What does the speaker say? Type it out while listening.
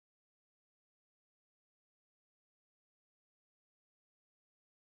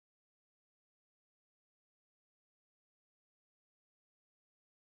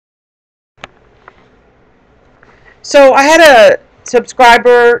So I had a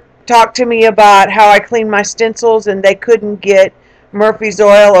subscriber talk to me about how I clean my stencils, and they couldn't get Murphy's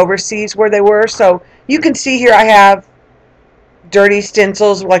oil overseas where they were. So you can see here I have dirty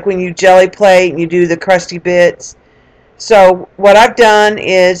stencils, like when you jelly plate and you do the crusty bits. So what I've done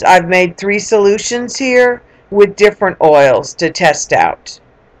is I've made 3 solutions here with different oils to test out.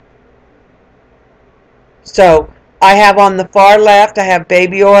 So I have on the far left, I have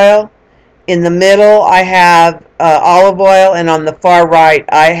baby oil. In the middle, I have olive oil, and on the far right,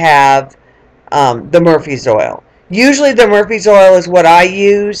 I have the Murphy's oil. Usually the Murphy's oil is what I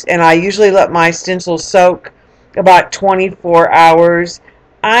use, and I usually let my stencils soak about 24 hours.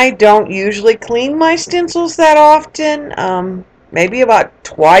 I don't usually clean my stencils that often, maybe about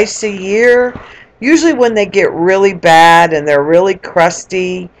twice a year. Usually when they get really bad and they're really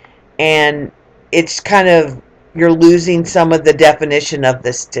crusty, and it's kind of, you're losing some of the definition of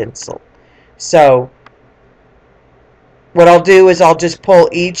the stencil. So what I'll do is I'll just pull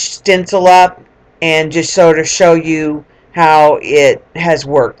each stencil up and just sort of show you how it has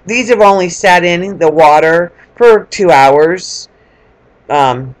worked. These have only sat in the water for 2 hours.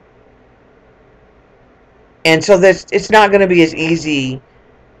 And so this, it's not going to be as easy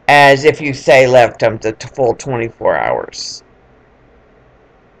as if you, say, left them to full 24 hours.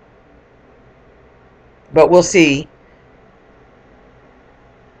 But we'll see.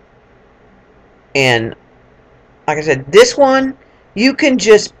 And like I said, this one, you can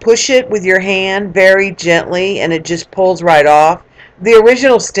just push it with your hand very gently and it just pulls right off. The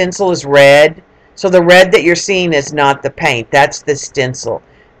original stencil is red, so the red that you're seeing is not the paint. That's the stencil.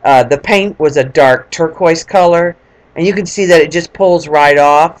 The paint was a dark turquoise color, and you can see that it just pulls right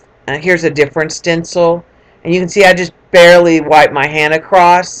off. Here's a different stencil, and you can see I just barely wipe my hand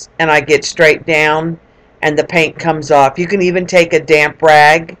across and I get straight down and the paint comes off. You can even take a damp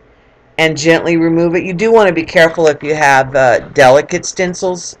rag and gently remove it. You do want to be careful if you have delicate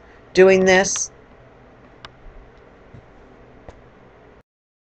stencils doing this.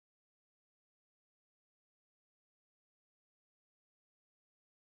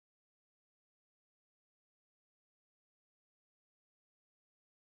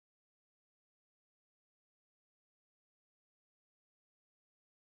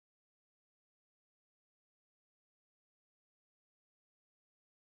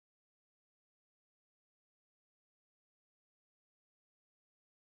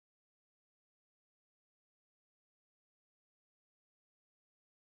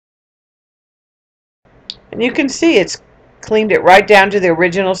 And you can see it's cleaned it right down to the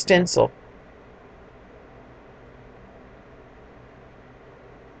original stencil.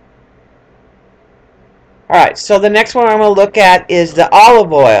 Alright, so the next one I'm going to look at is the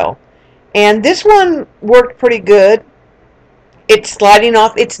olive oil. And this one worked pretty good. It's sliding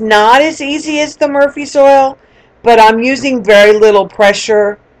off. It's not as easy as the Murphy's oil, but I'm using very little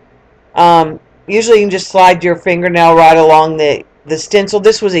pressure. Usually you can just slide your fingernail right along the stencil.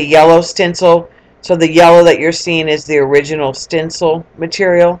 This was a yellow stencil, so the yellow that you're seeing is the original stencil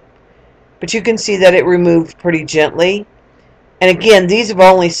material. But you can see that it removed pretty gently. And again, these have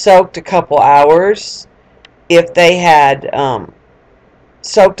only soaked a couple hours. If they had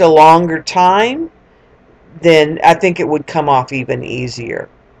soaked a longer time, then I think it would come off even easier.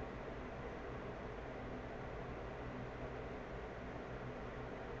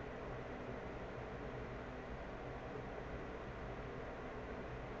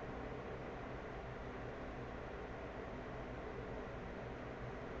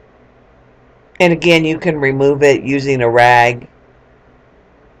 And again, you can remove it using a rag.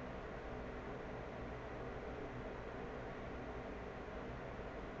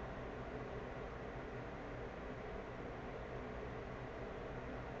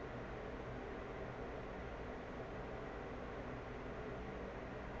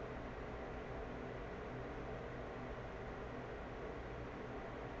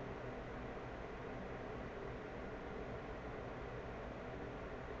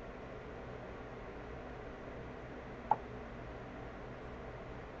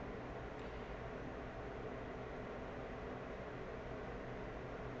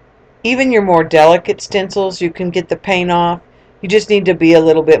 Even your more delicate stencils, you can get the paint off. You just need to be a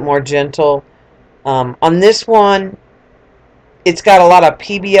little bit more gentle. On this one, it's got a lot of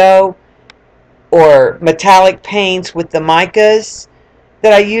PBO or metallic paints with the micas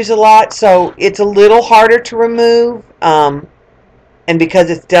that I use a lot, so it's a little harder to remove. And because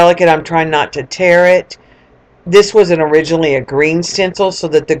it's delicate, I'm trying not to tear it. This was originally a green stencil, so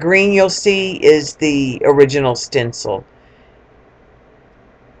that the green you'll see is the original stencil.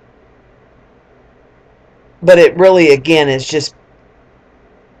 But it really, again, is just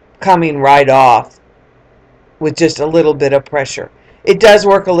coming right off. with just a little bit of pressure. It does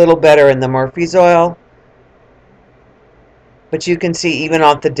work a little better in the Murphy's oil, but you can see even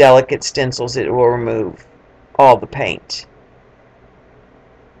off the delicate stencils it will remove all the paint.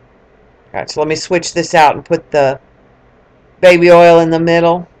 Alright, so let me switch this out and put the baby oil in the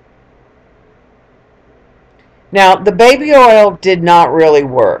middle. Now, the baby oil did not really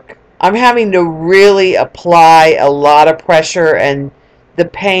work. I'm having to really apply a lot of pressure, and the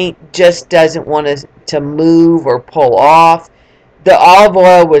paint just doesn't want to move or pull off. The olive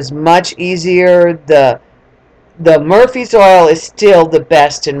oil was much easier. The Murphy's oil is still the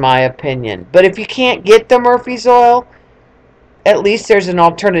best in my opinion. But if you can't get the Murphy's oil, at least there's an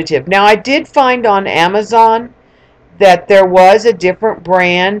alternative. Now, I did find on Amazon that there was a different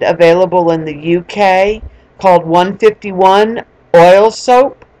brand available in the UK called 151 oil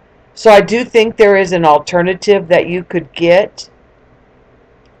soap. So I do think there is an alternative that you could get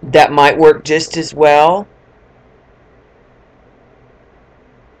that might work just as well.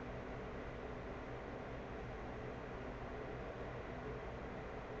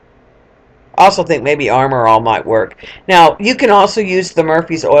 I also think maybe Armor All might work. Now, you can also use the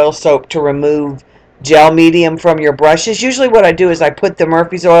Murphy's oil soap to remove gel medium from your brushes. Usually what I do is I put the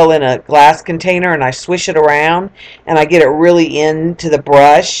Murphy's oil in a glass container and I swish it around and I get it really into the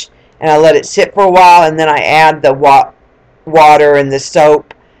brush and I let it sit for a while, and then I add the water and the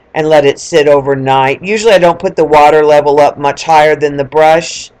soap and let it sit overnight. Usually I don't put the water level up much higher than the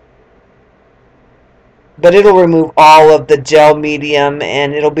brush, but it'll remove all of the gel medium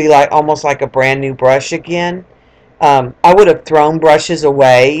and it'll be like almost like a brand new brush again. I would have thrown brushes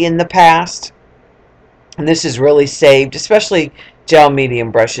away in the past, and this is really saved, especially gel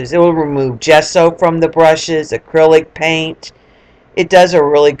medium brushes. It will remove gesso from the brushes, acrylic paint. It does a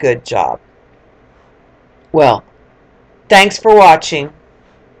really good job. Well, thanks for watching.